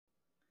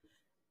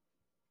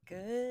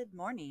Good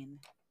morning.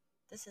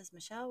 This is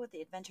Michelle with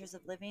the Adventures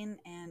of Living.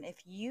 And if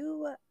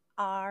you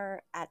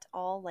are at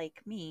all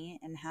like me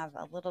and have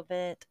a little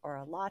bit or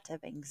a lot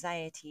of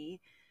anxiety,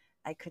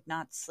 I could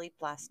not sleep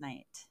last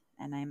night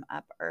and I'm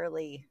up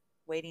early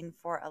waiting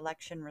for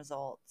election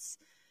results.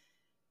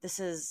 This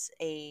is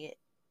a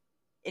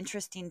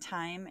interesting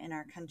time in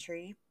our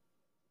country,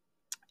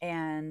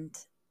 and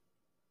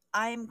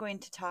I'm going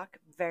to talk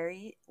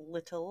very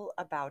little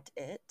about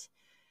it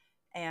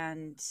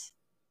and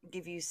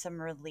give you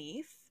some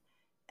relief,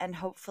 and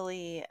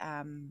hopefully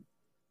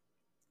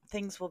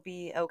things will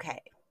be okay,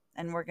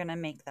 and we're going to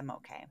make them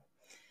okay.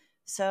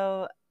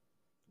 So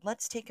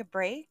let's take a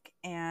break,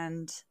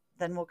 and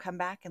then we'll come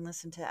back and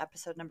listen to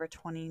episode number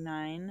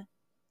 29.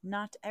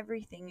 Not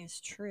everything is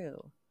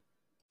true.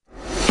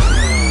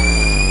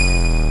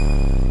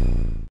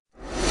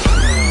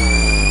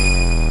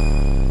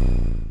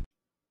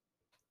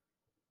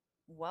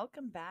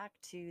 Welcome back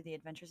to the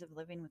Adventures of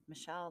Living with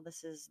Michelle.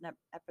 This is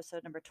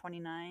episode number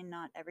 29.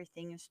 Not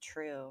everything is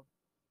true.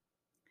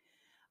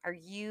 Are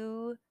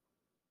you,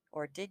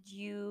 or did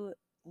you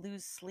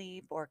lose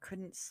sleep or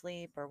couldn't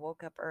sleep or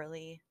woke up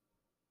early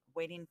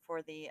waiting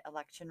for the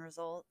election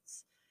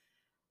results?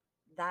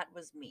 That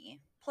was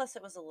me. Plus,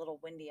 it was a little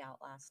windy out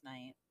last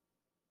night.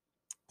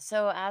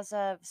 So, as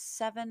of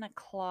 7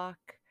 o'clock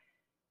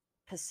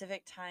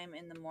Pacific time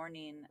in the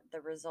morning,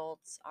 the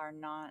results are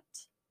not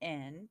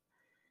in.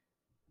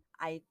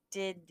 I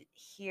did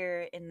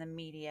hear in the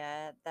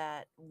media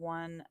that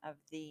one of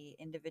the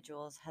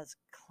individuals has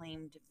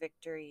claimed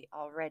victory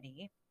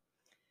already.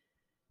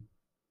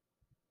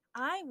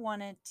 I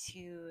wanted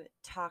to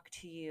talk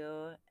to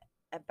you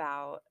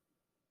about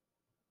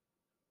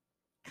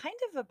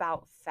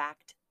about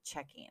fact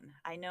checking.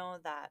 I know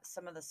that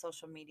some of the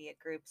social media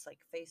groups like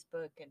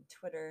Facebook and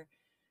Twitter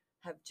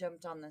have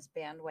jumped on this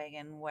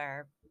bandwagon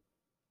where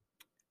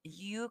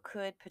you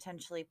could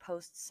potentially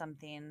post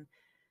something.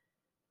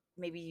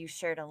 Maybe you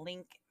shared a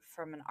link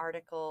from an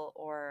article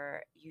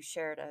or you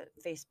shared a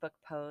Facebook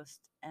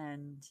post,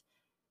 and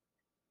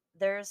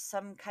there's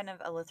some kind of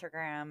a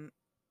lithogram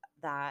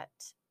that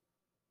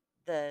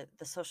the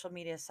social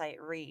media site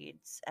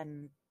reads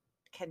and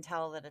can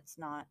tell that it's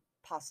not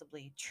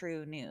possibly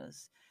true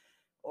news,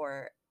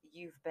 or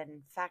you've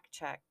been fact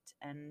checked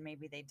and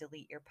maybe they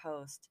delete your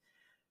post.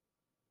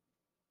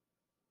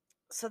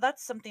 So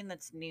that's something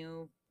that's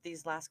new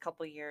these last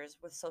couple years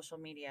with social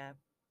media,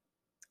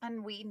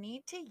 and we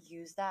need to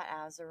use that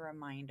as a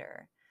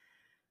reminder.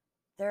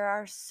 There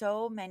are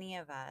so many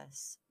of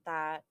us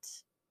that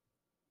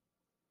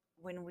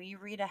when we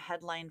read a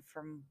headline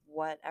from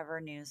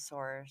whatever news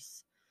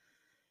source,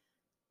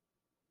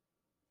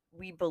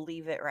 we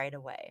believe it right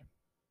away.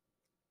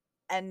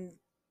 And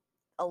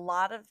a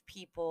lot of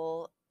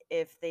people,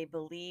 if they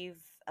believe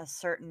a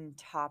certain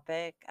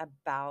topic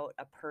about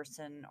a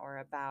person or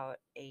about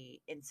a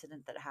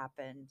incident that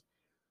happened,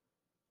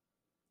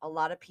 a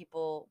lot of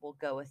people will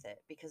go with it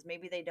because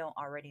maybe they don't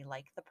already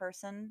like the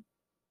person.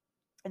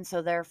 And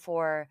so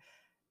therefore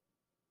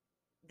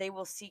they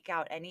will seek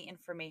out any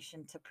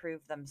information to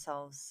prove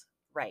themselves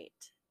right.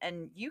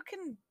 And you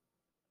can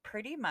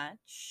pretty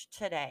much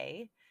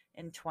today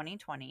in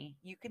 2020,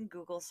 you can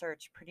Google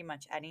search pretty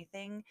much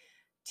anything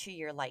to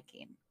your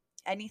liking,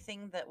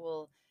 anything that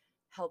will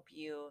help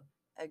you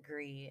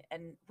agree.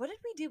 And what did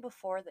we do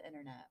before the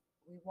internet?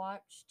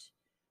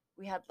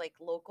 We had like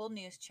local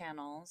news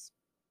channels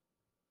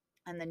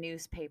and the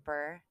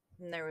newspaper,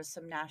 and there was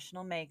some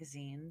national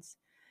magazines.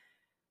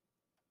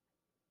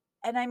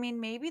 And I mean,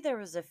 maybe there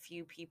was a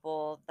few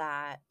people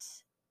that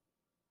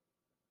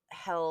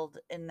held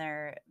in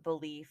their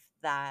belief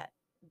that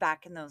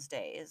back in those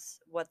days,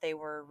 what they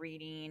were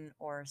reading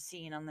or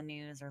seeing on the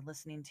news or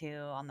listening to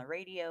on the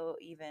radio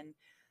even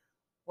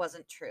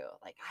wasn't true.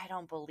 Like, I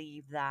don't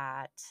believe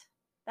that.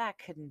 That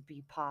couldn't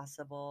be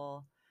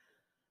possible.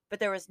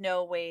 But there was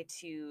no way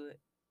to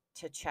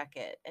check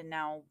it. And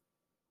now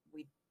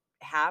we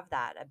have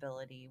that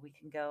ability. We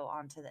can go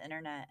onto the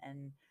internet,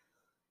 and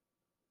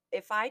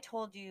if I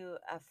told you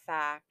a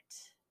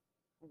fact,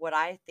 what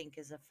I think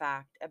is a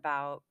fact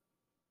about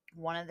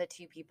one of the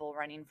two people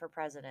running for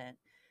president,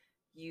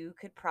 you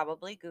could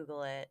probably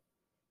Google it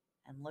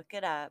and look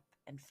it up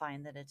and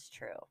find that it's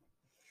true.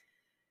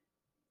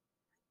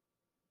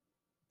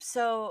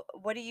 So,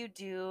 what do you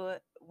do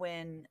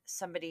when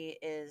somebody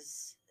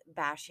is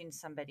bashing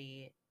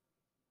somebody?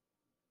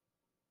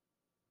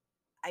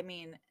 I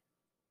mean,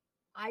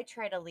 I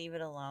try to leave it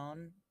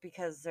alone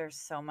because there's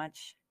so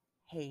much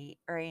hate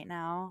right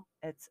now.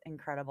 It's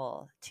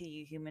incredible to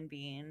you human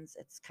beings.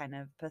 It's kind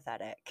of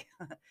pathetic.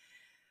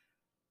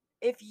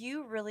 If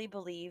you really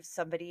believe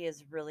somebody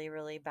is really,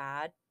 really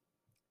bad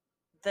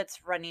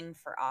that's running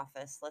for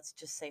office, let's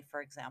just say,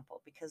 for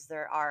example, because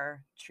there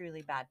are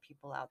truly bad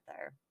people out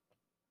there,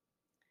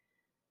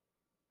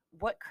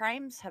 what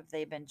crimes have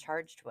they been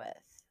charged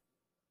with?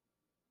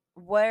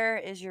 Where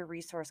is your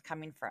resource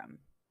coming from?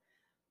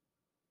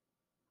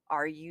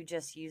 Are you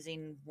just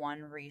using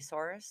one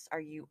resource? Are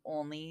you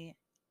only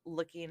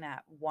looking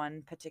at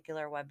one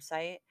particular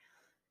website?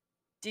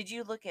 Did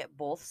you look at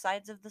both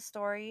sides of the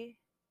story?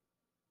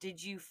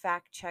 Did you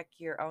fact check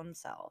your own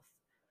self?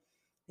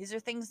 These are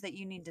things that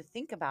you need to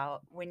think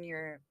about when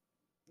you're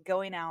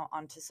going out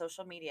onto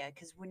social media.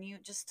 Because when you,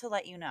 just to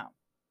let you know,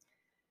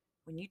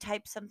 when you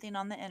type something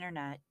on the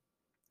internet,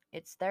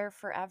 it's there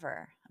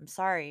forever. I'm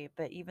sorry,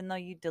 but even though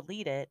you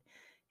delete it,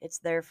 it's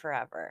there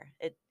forever.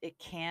 It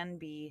can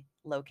be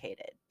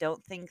located.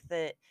 Don't think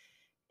that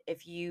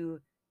if you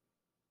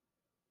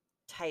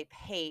type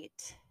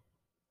hate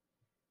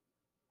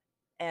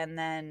and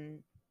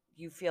then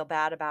you feel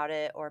bad about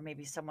it, or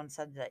maybe someone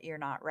said that you're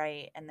not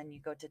right and then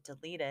you go to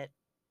delete it,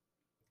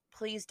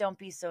 please don't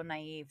be so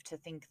naive to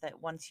think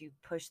that once you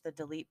push the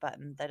delete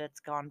button that it's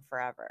gone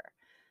forever.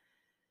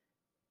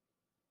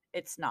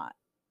 It's not.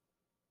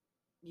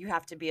 You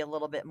have to be a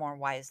little bit more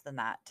wise than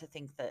that to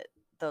think that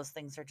those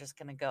things are just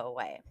going to go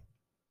away.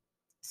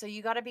 So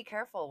you got to be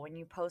careful when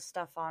you post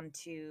stuff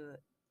onto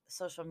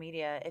social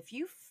media. If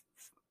you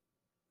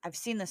I've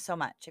seen this so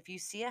much. If you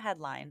see a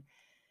headline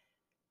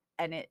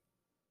and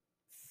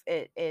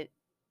it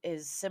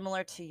is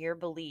similar to your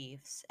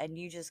beliefs, and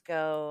you just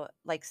go,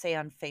 like, say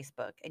on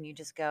Facebook, and you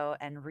just go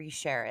and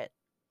reshare it,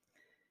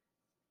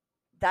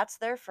 that's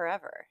there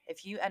forever.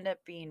 If you end up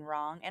being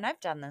wrong, and I've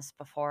done this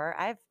before,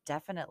 I've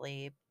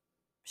definitely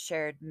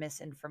shared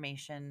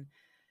misinformation,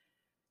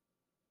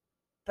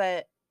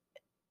 but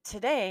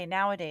today,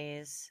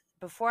 nowadays,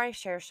 before I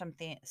share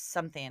something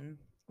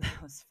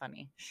that was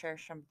funny, share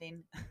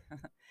something.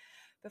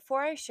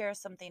 Before I share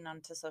something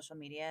onto social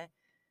media,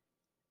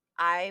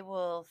 I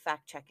will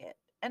fact check it.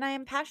 And I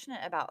am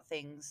passionate about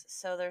things,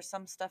 so there's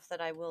some stuff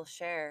that I will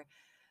share,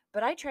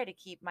 but I try to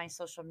keep my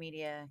social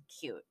media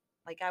cute.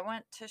 Like, I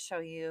want to show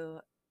you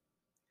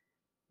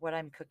what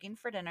I'm cooking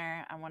for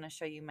dinner. I want to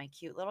show you my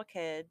cute little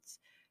kids.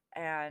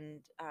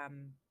 And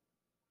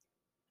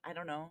I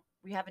don't know.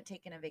 We haven't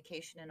taken a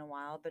vacation in a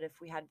while, but if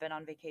we had been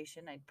on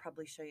vacation, I'd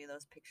probably show you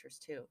those pictures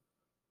too.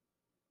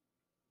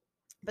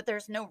 But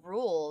there's no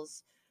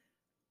rules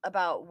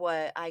about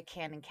what I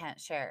can and can't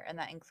share, and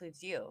that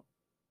includes you.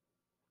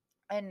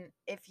 And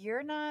if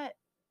you're not,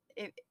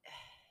 if,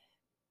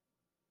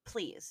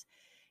 please,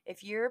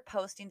 if you're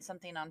posting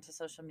something onto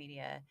social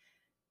media,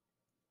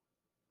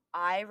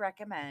 I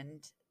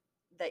recommend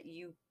that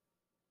you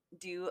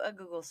do a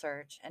Google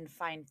search and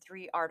find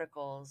 3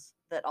 articles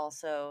that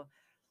also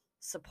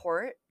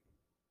support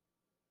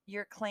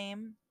your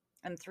claim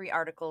and 3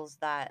 articles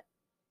that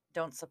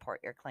don't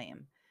support your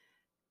claim,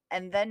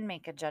 and then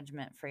make a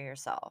judgment for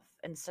yourself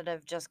instead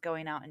of just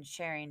going out and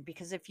sharing.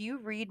 Because if you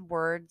read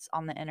words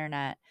on the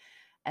internet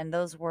and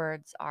those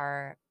words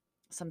are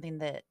something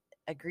that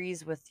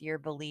agrees with your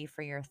belief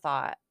or your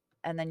thought,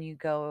 and then you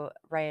go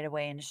right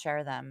away and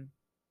share them,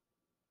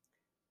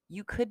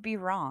 you could be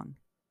wrong.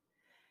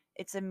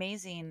 It's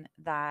amazing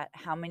that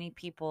how many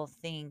people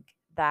think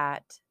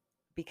that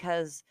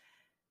because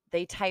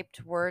they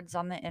typed words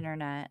on the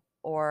internet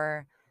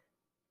or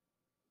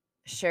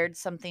shared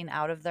something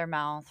out of their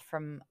mouth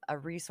from a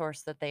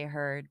resource that they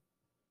heard,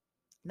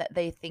 that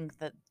they think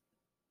that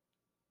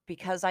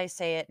because I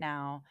say it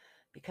now,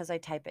 because I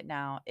type it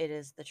now, it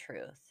is the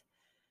truth.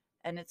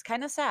 And it's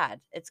kind of sad.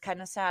 It's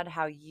kind of sad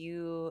how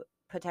you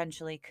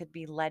potentially could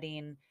be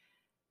letting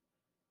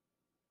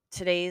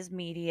today's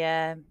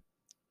media,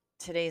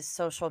 today's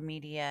social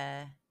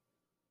media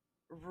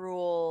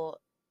rule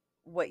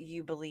what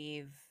you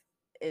believe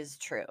is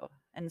true.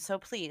 And so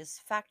please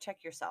fact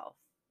check yourself.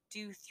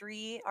 Do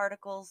 3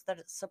 articles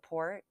that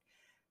support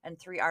and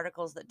 3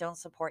 articles that don't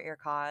support your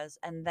cause,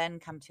 and then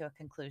come to a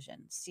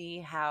conclusion. See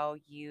how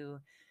you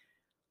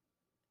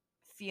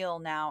feel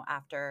now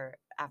after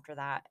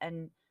that.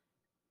 And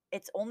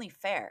it's only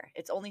fair.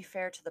 It's only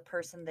fair to the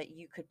person that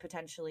you could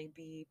potentially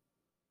be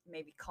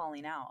maybe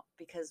calling out,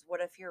 because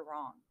what if you're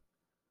wrong?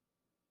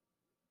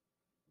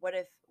 What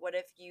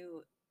if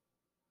you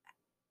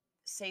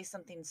say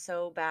something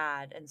so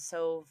bad and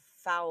so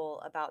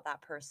foul about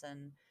that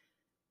person,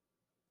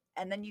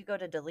 and then you go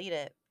to delete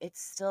it,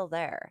 it's still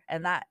there,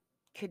 and that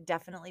could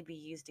definitely be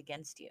used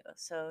against you.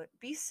 So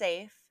be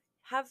safe.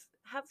 Have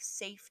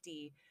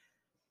safety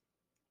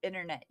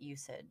internet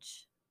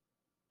usage.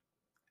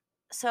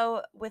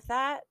 So with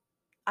that,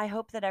 I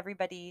hope that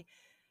everybody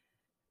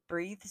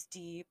breathes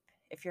deep.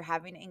 If you're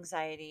having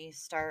anxiety,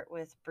 start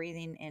with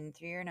breathing in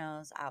through your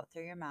nose, out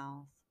through your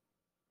mouth.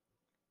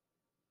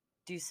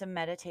 Do some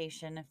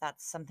meditation if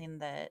that's something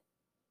that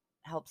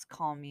helps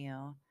calm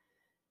you.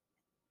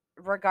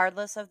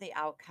 Regardless of the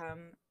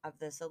outcome of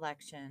this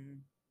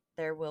election,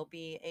 there will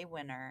be a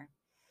winner.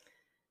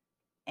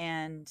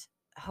 And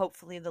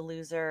hopefully, the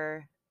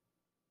loser,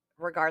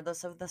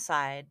 regardless of the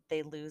side,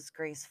 they lose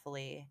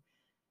gracefully.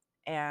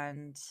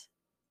 And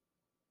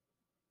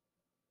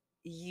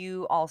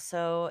you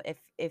also,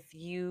 if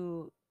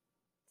you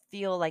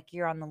feel like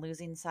you're on the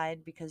losing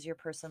side because your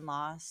person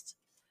lost,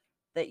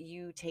 that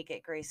you take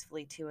it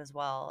gracefully too as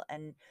well,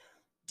 and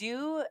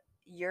do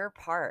your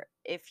part.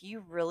 If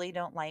you really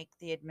don't like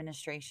the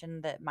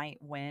administration that might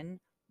win,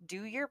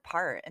 do your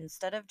part.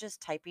 Instead of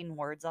just typing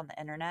words on the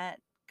internet,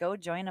 go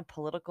join a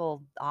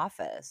political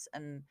office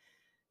and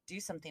do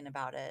something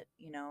about it,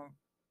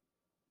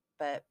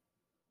 but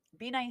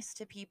be nice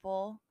to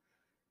people.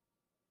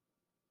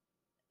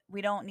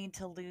 We don't need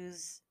to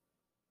lose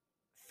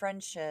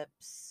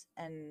friendships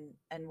and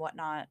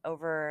whatnot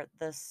over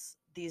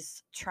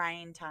these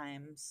trying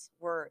times.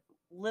 We're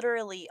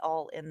literally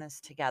all in this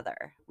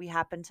together. We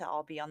happen to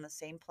all be on the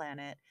same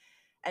planet,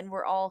 and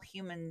we're all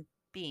human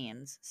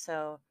beings.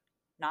 So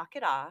knock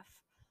it off.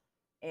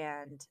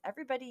 And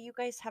everybody, you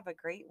guys have a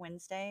great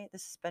Wednesday.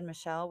 This has been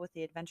Michelle with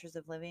the Adventures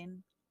of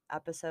Living,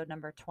 episode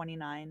number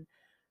 29.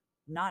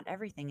 Not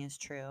everything is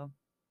true.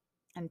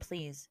 And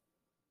please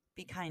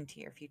be kind to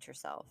your future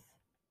self.